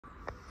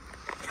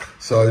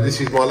So this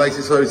is my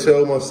latest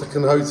hotel, my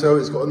second hotel.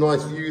 It's got a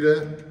nice view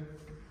there.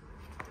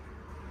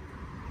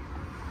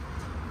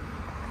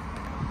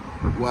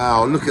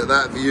 Wow, look at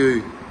that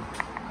view.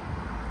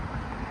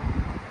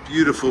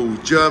 Beautiful,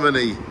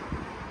 Germany.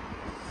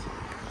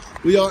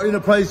 We are in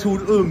a place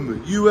called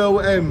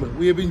ULM.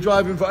 We have been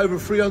driving for over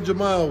 300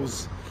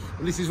 miles.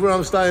 And this is where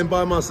I'm staying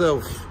by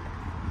myself.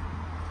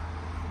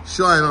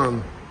 Shine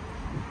on.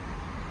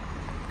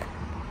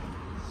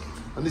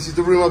 And this is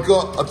the room I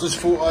got. I just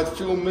thought I'd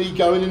film me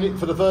going in it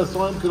for the first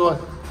time because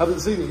I haven't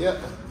seen it yet.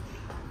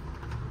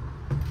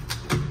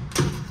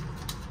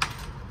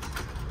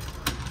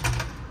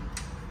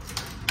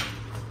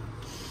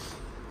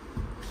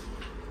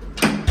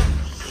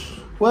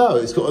 Wow,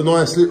 it's got a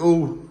nice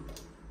little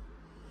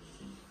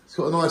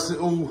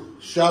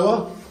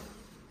shower.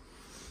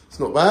 It's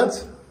not bad.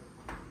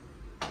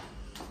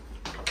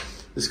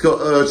 It's got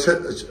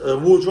a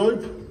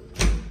wardrobe.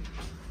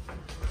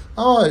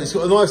 Oh, it's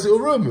got a nice little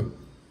room.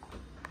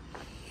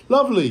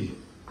 Lovely.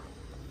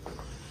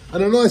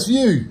 And a nice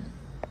view.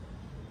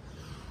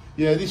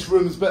 Yeah, this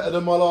room's better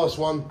than my last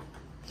one.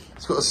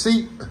 It's got a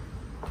seat.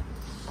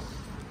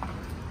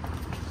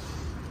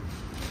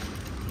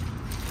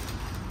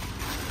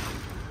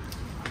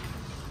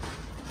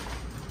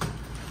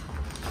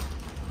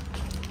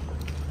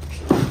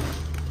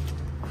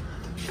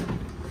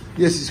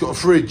 Yes, it's got a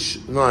fridge.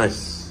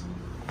 Nice.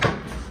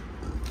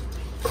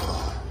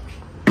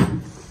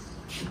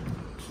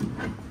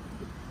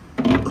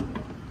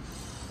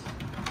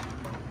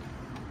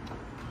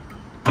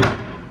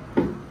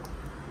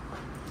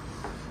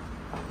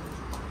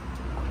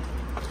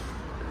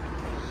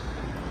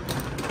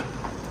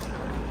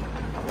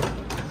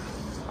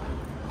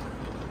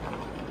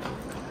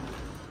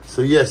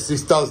 So yes,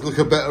 this does look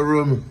a better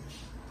room.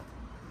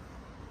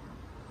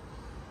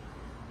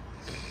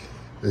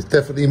 There's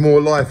definitely more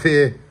life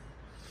here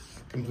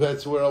compared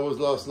to where I was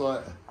last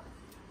night.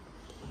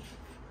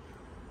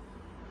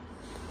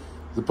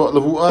 The bottle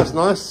of water, it's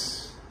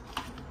nice.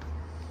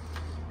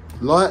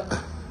 Light,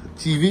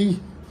 TV.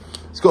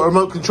 It's got a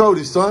remote control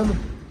this time.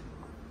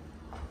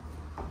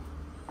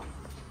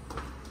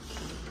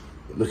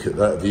 Look at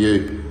that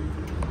view.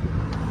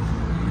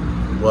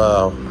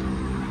 Wow.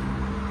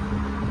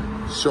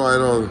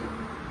 Shine on.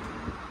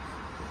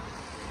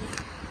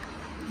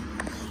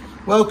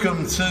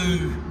 Welcome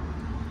to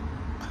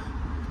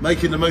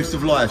Making the Most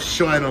of Life.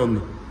 Shine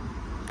on.